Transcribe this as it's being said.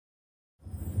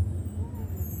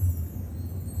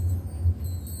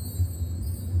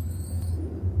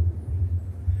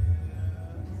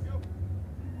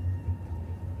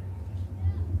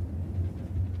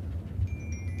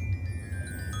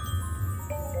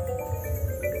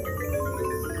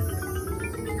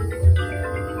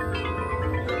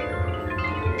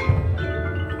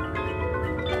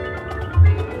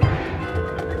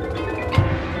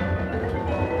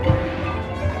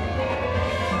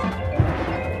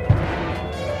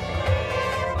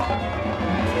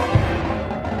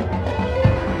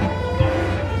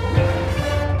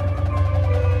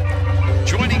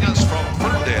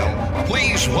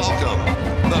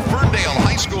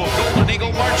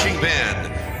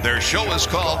Their show is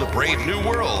called Brave New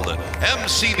World.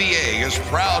 MCBA is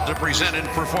proud to present in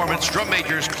performance drum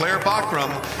majors Claire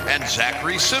Bachram and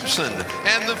Zachary Simpson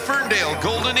and the Ferndale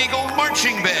Golden Eagle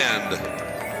Marching Band.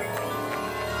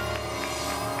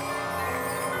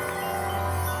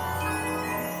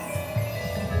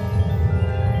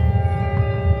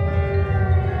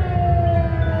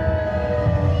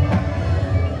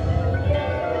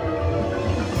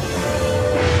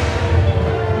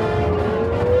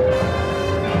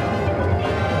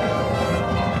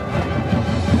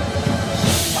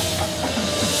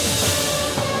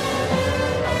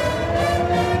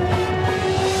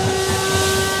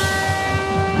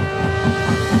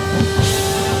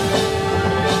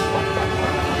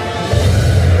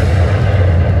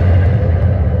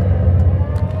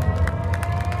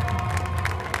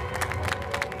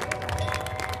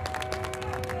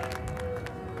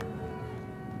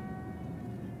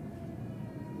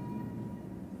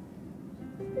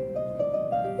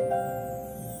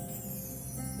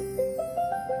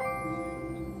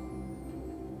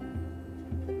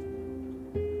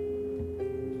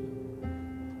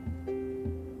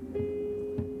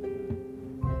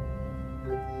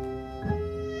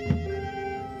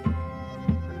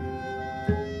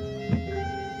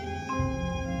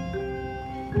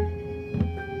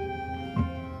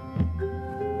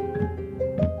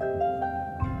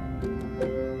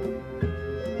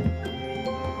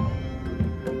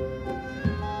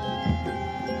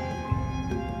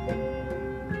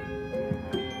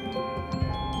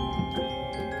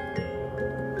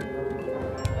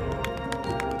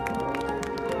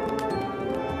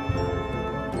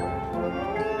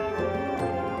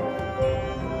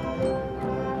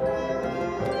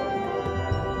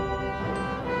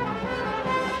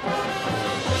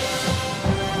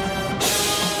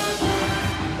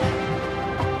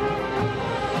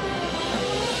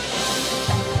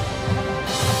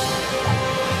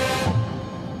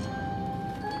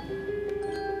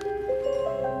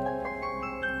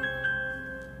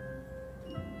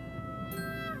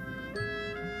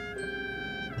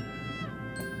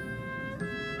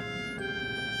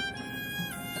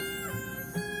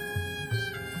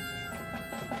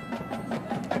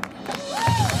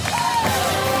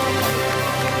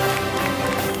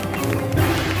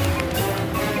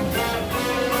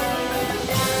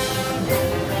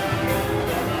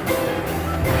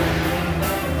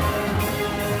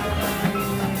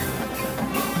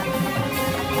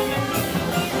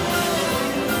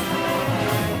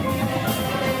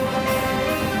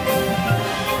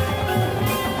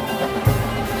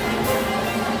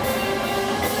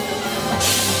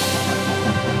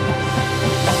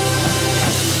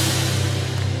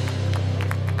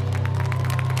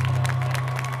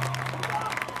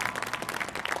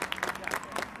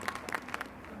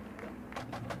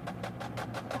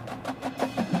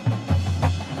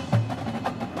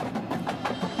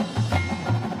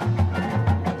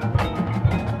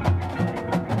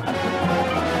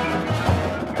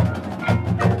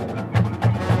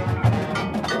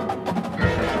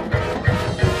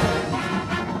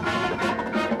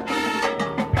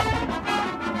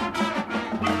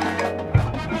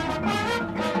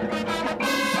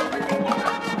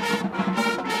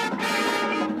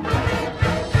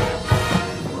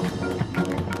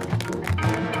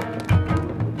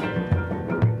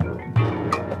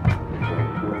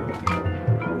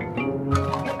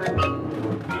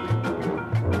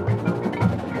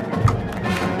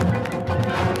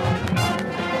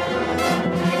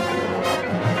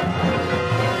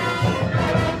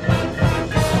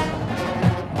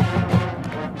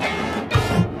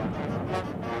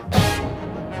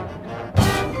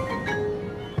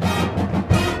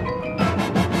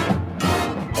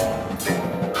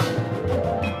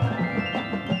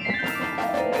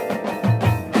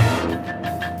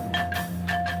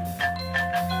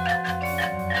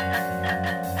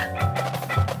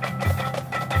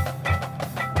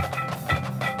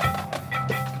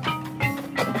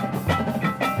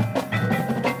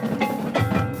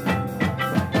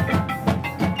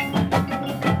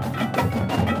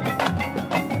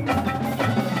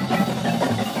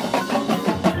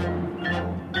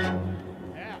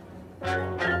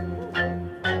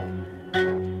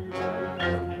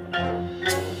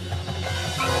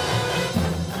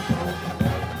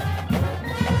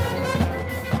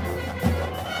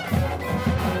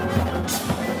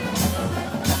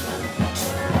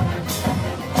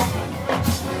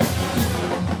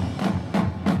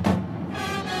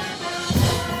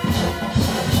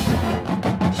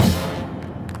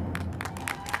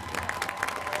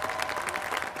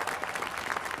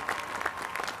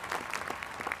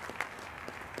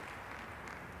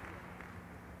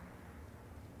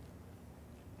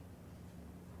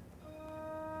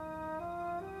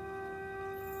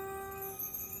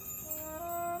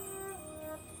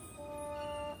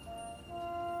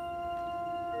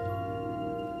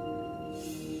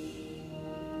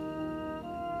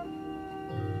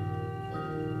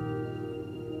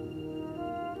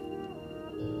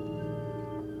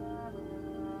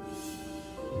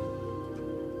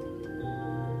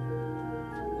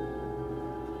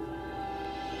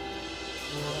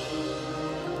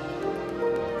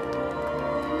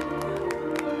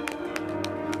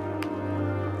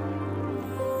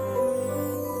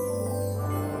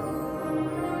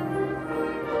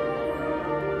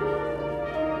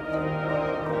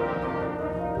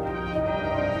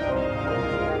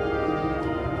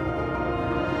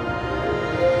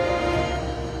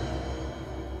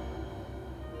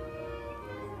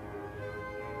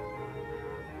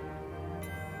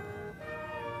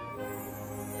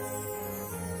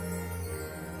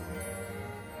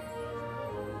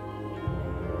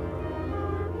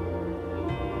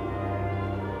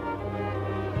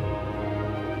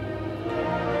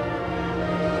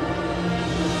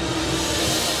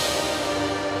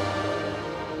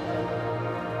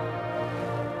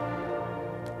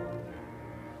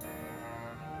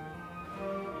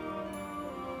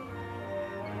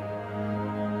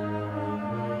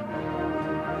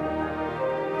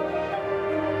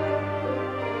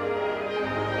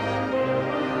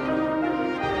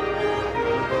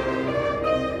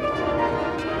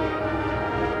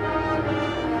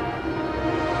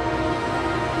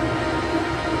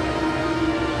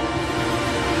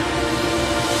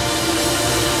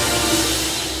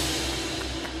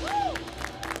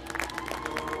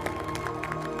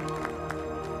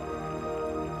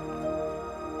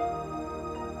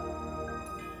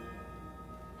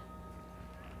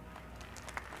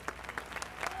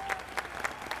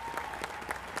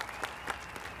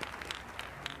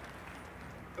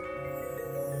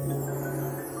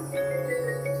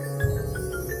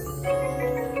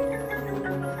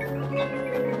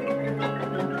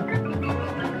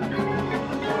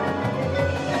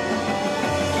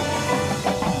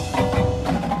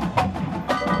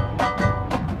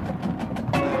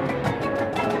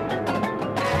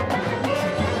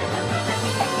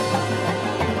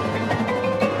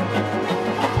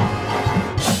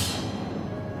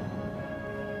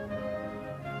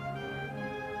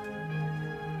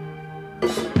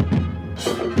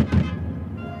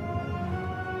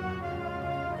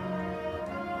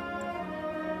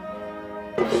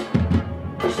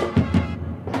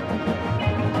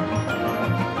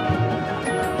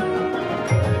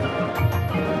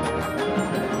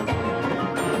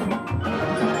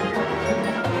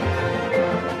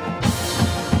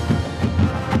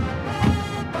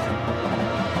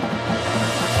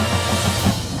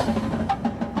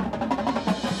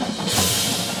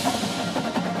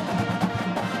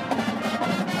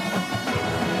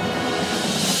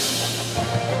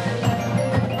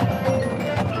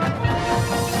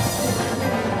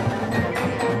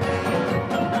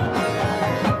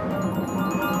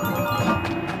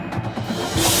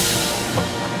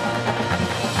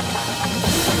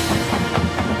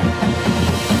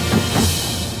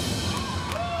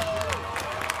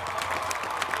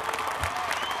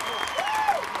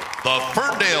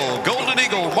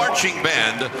 Marching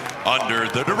Band under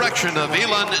the direction of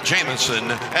Elon,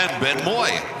 Jamison, and Ben Moy.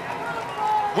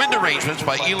 Wind arrangements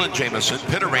by Elon Jamison,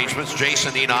 pit arrangements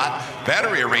Jason Enot,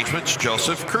 battery arrangements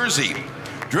Joseph Kersey.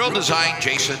 Drill design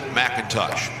Jason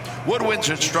McIntosh. Woodwinds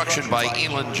instruction by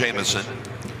Elon Jamison,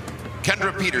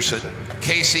 Kendra Peterson,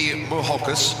 Casey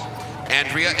Muhokas,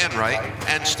 Andrea Enright,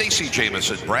 and Stacy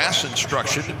Jamison. Brass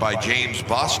instruction by James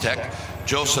Bostek,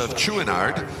 Joseph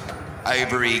Chouinard,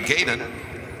 Ivory Gaydon,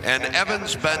 and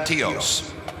Evans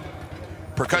Bantios.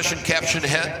 Percussion caption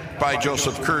head by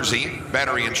Joseph Kersey.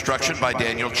 Battery instruction by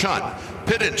Daniel Chun.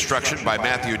 Pit instruction by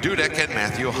Matthew Dudek and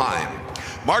Matthew Heim.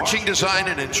 Marching design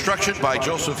and instruction by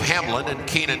Joseph Hamlin and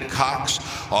Keenan Cox.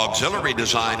 Auxiliary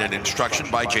design and instruction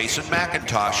by Jason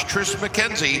McIntosh, Tris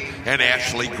McKenzie, and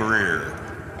Ashley Greer.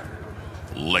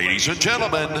 Ladies and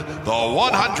gentlemen, the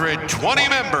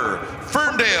 120-member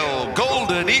Ferndale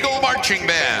Golden Eagle Marching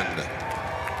Band.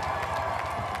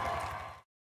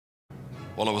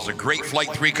 Well, it was a great Flight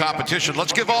 3 competition.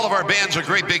 Let's give all of our bands a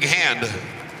great big hand.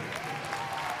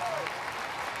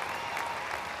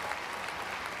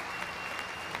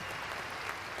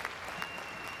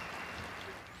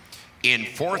 In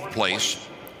fourth place,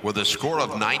 with a score of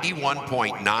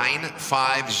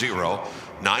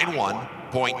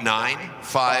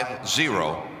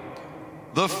 91.950,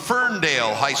 the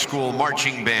Ferndale High School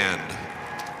Marching Band.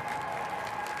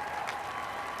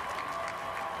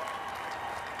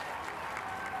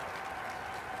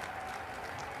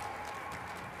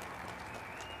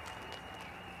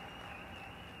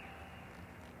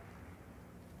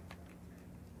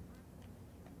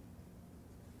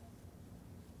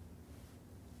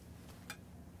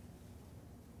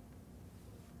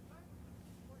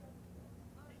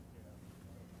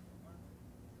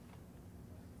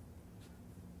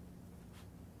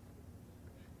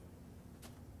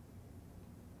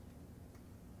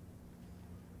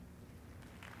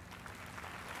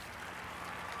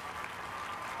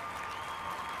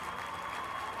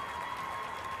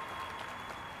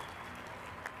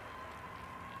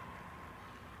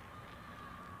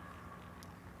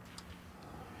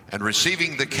 And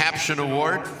receiving the Caption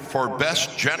Award for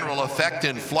Best General Effect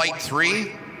in Flight 3,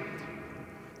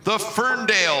 the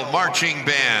Ferndale Marching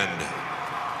Band.